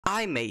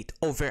I made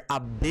over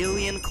 1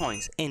 billion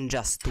coins in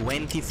just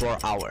 24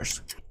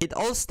 hours. It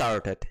all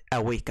started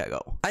a week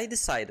ago. I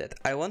decided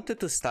I wanted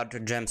to start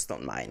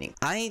gemstone mining.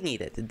 I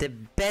needed the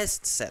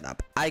best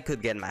setup I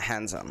could get my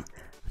hands on.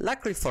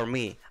 Luckily for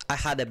me, I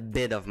had a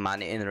bit of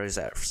money in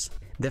reserves.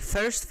 The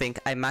first thing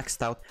I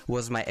maxed out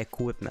was my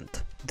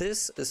equipment.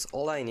 This is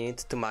all I need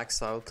to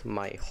max out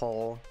my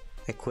whole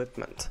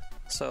equipment.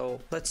 So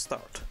let's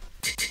start.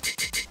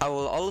 I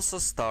will also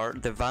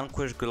start the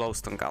Vanquish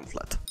glowstone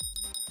gauntlet.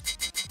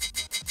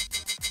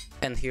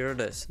 And here it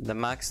is, the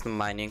maxed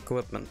mining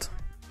equipment.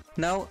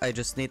 Now I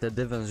just need a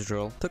Divin's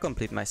drill to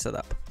complete my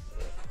setup.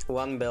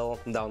 1 bill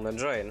down the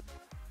drain.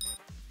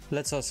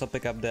 Let's also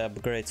pick up the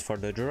upgrades for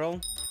the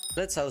drill.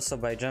 Let's also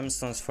buy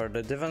gemstones for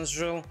the Divin's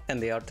drill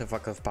and the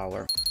artifact of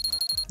power.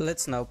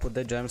 Let's now put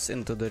the gems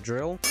into the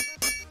drill.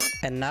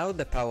 And now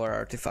the power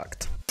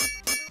artifact.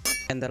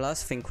 And the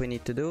last thing we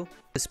need to do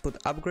is put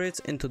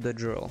upgrades into the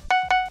drill.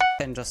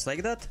 And just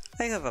like that,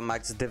 I have a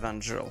max Divan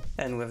drill.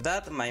 And with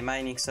that, my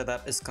mining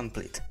setup is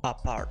complete.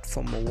 Apart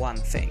from one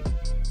thing.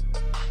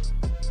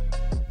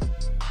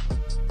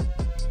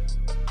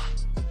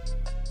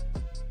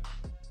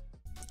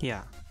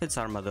 Yeah, it's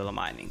armadillo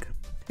mining.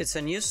 It's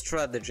a new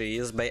strategy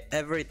used by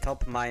every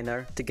top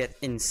miner to get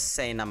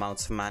insane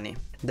amounts of money.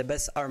 The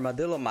best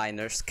armadillo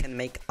miners can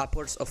make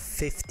upwards of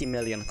 50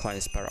 million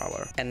coins per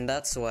hour. And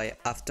that's why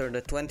after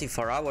the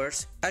 24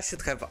 hours, I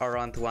should have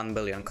around 1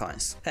 billion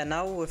coins. And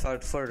now,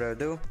 without further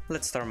ado,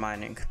 let's start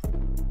mining.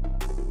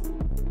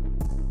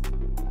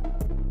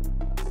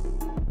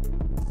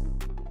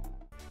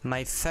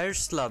 My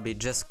first lobby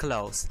just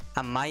closed.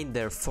 I mined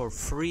there for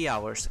 3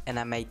 hours and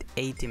I made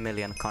 80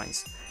 million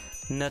coins.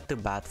 Not too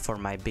bad for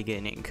my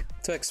beginning.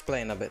 To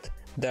explain a bit,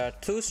 there are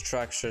two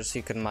structures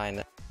you can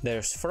mine.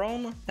 There's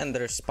throne and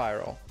there's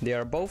spiral. They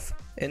are both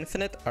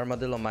infinite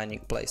armadillo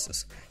mining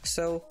places,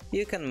 so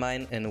you can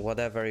mine in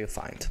whatever you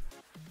find.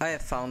 I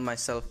have found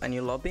myself a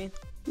new lobby.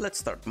 Let's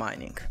start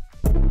mining.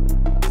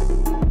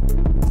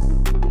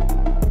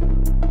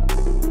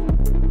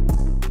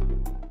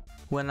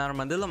 When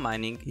armadillo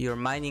mining, your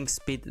mining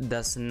speed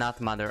does not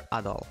matter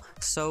at all,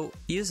 so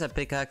use a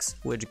pickaxe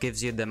which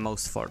gives you the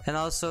most fortune. And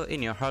also,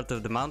 in your heart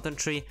of the mountain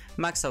tree,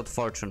 max out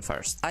fortune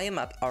first. I am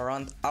at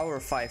around hour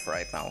 5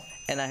 right now,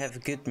 and I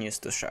have good news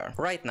to share.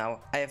 Right now,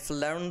 I have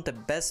learned the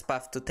best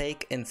path to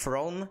take in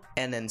throne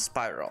and in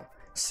spiral,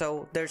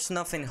 so there's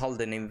nothing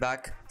holding me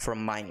back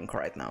from mining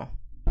right now.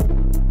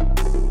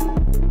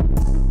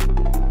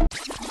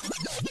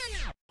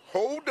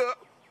 Hold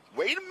up,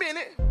 wait a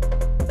minute.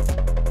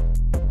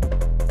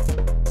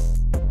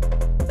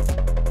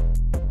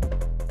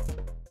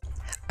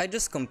 I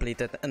just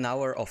completed an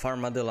hour of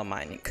armadillo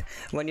mining.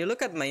 When you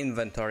look at my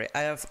inventory,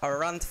 I have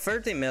around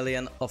 30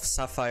 million of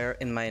sapphire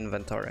in my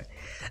inventory.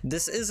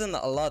 This isn't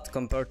a lot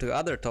compared to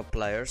other top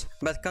players,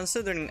 but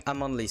considering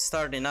I'm only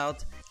starting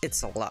out,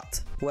 it's a lot.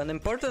 One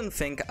important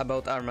thing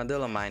about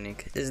armadillo mining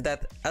is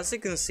that, as you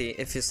can see,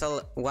 if you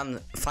sell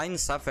one fine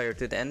sapphire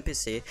to the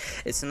NPC,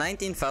 it's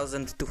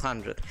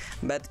 19,200,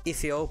 but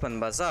if you open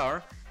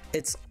Bazaar,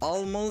 it's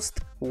almost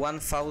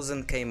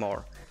 1000k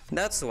more.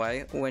 That's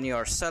why, when you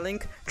are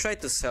selling, try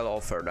to sell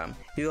over them.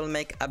 You will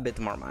make a bit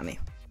more money.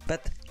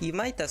 But you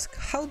might ask,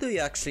 how do you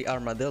actually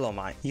armadillo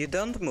mine? You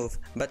don't move,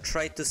 but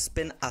try to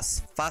spin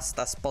as fast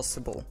as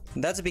possible.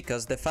 That's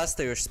because the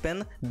faster you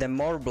spin, the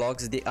more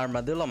blocks the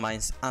armadillo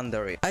mines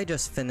under you. I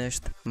just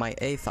finished my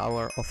 8th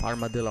hour of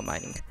armadillo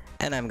mining,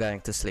 and I'm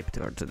going to sleep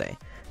for today.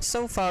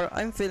 So far,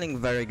 I'm feeling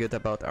very good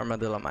about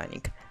armadillo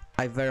mining.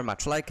 I very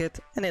much like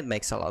it, and it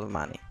makes a lot of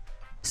money.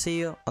 See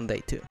you on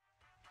day 2.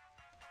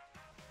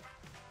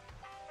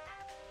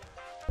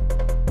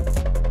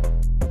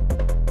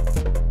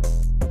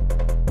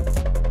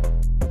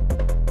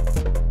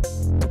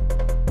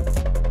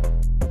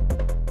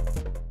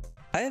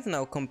 I have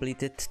now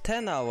completed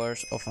 10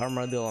 hours of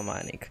armadillo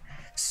mining.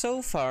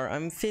 So far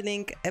I'm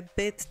feeling a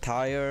bit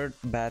tired,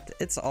 but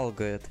it's all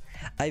good.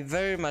 I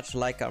very much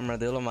like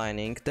armadillo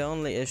mining. The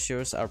only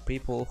issues are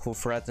people who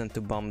threaten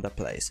to bomb the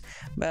place,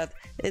 but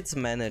it's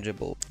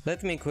manageable.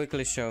 Let me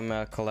quickly show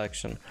my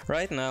collection.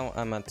 Right now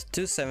I'm at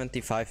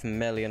 275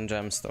 million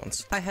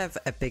gemstones. I have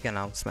a big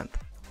announcement.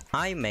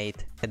 I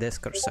made a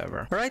Discord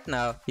server. Right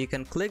now you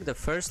can click the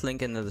first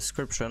link in the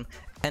description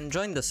and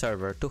join the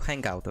server to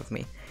hang out with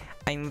me.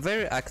 I'm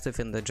very active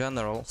in the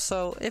general,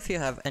 so if you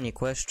have any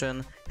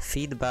question,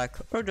 feedback,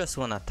 or just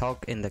wanna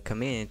talk in the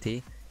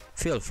community,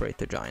 feel free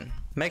to join.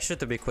 Make sure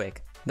to be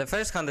quick. The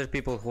first 100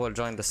 people who will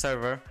join the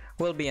server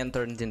will be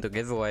entered into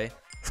giveaway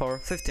for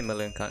 50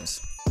 million coins.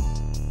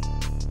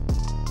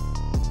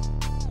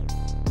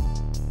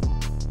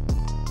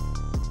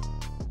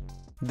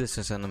 This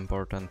is an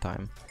important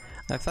time.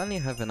 I finally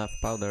have enough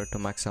powder to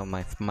max out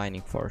my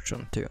mining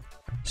fortune too,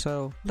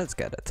 so let's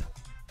get it.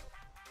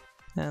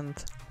 And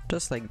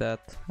just like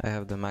that, I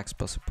have the max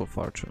possible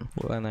fortune.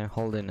 When I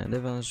hold in a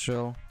Divin's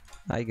drill,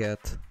 I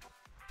get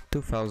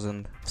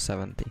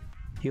 2070.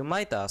 You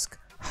might ask,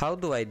 How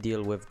do I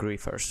deal with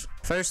griefers?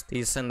 First,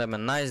 you send them a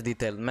nice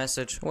detailed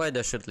message why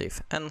they should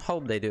leave, and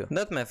hope they do.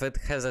 That method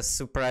has a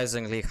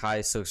surprisingly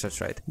high success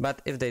rate,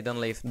 but if they don't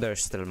leave,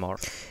 there's still more.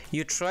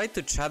 You try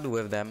to chat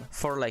with them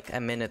for like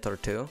a minute or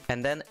two,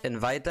 and then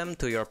invite them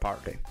to your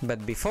party.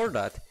 But before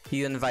that,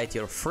 you invite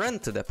your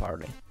friend to the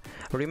party.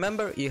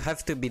 Remember, you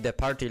have to be the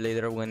party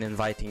leader when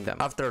inviting them.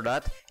 After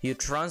that, you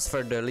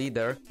transfer the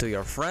leader to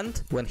your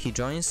friend. When he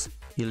joins,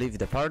 you leave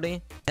the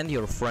party, and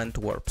your friend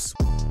warps.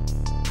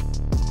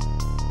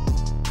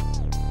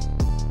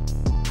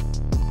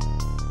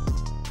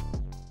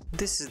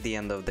 This is the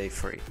end of day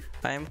 3.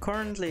 I am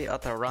currently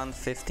at around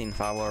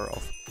 15th hour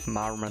of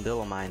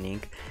armadillo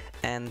mining,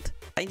 and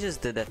I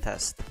just did a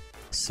test.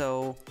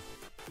 So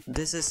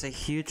this is a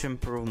huge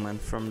improvement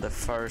from the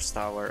first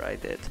hour I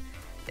did.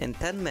 In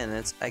 10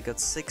 minutes I got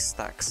 6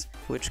 stacks,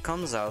 which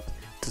comes out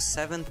to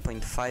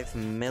 7.5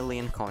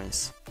 million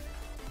coins.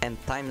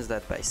 And times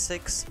that by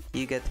 6,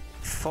 you get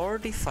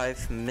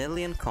 45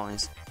 million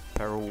coins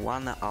per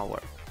 1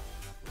 hour.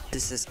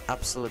 This is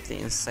absolutely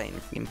insane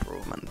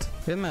improvement.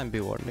 You might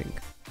be wondering,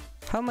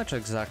 how much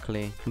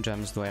exactly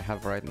gems do I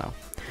have right now?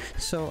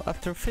 So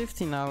after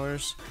 15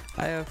 hours,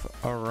 I have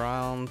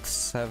around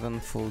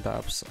 7 full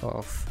dabs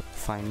of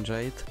fine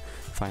jade,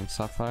 fine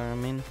sapphire I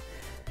mean,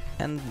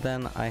 and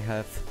then I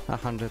have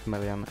 100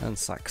 million in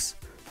sacks.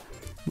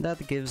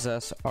 That gives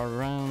us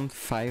around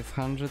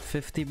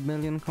 550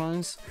 million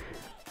coins,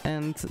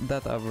 and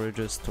that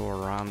averages to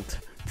around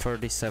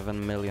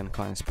 37 million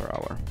coins per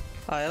hour.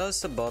 I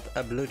also bought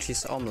a blue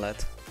cheese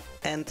omelette,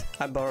 and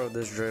I borrowed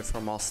this drill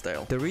from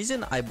Ostale. The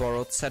reason I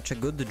borrowed such a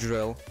good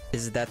drill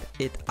is that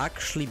it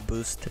actually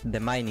boosts the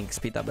mining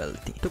speed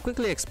ability. To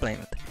quickly explain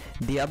it,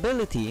 the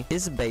ability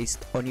is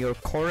based on your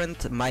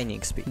current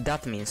mining speed.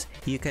 That means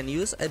you can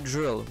use a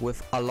drill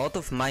with a lot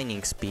of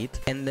mining speed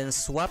and then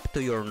swap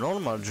to your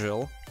normal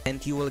drill,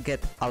 and you will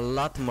get a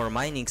lot more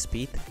mining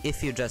speed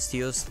if you just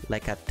use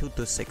like a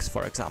 226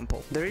 for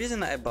example. The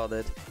reason I bought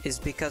it is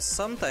because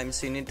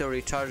sometimes you need to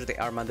recharge the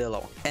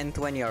armadillo, and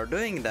when you are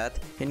doing that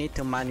you need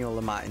to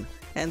manually mine,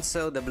 and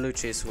so the blue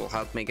cheese will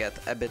help me get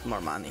a bit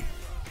more money.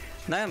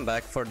 Now I'm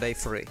back for day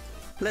 3.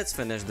 Let's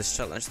finish this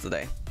challenge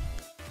today.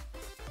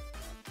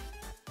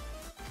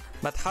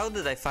 But how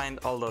did I find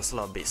all those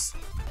lobbies?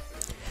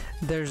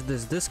 There's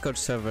this Discord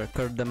server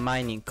called the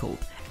Mining Cult,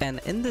 and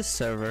in this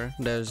server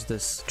there's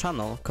this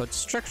channel called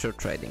Structure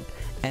Trading,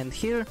 and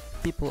here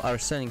people are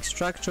selling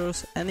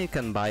structures and you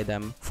can buy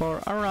them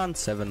for around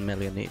 7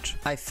 million each.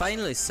 I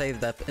finally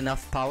saved up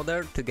enough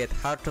powder to get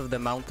Heart of the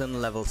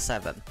Mountain level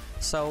 7,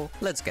 so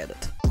let's get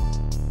it.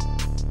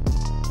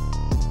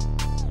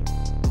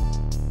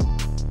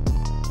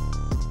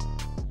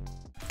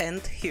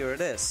 And here it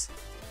is,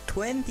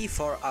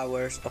 24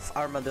 hours of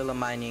armadillo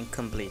mining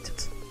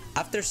completed.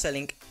 After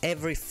selling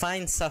every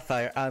fine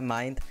sapphire I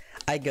mined,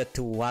 I got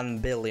to 1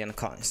 billion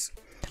coins.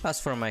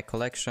 As for my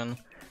collection,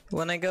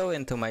 when I go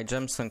into my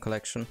gemstone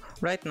collection,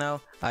 right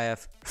now I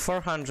have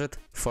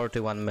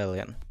 441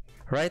 million.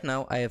 Right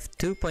now I have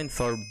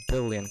 2.4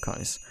 billion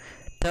coins.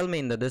 Tell me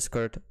in the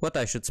Discord what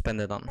I should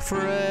spend it on.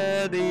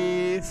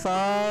 Freddy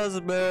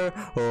Fazbear,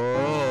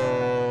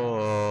 oh.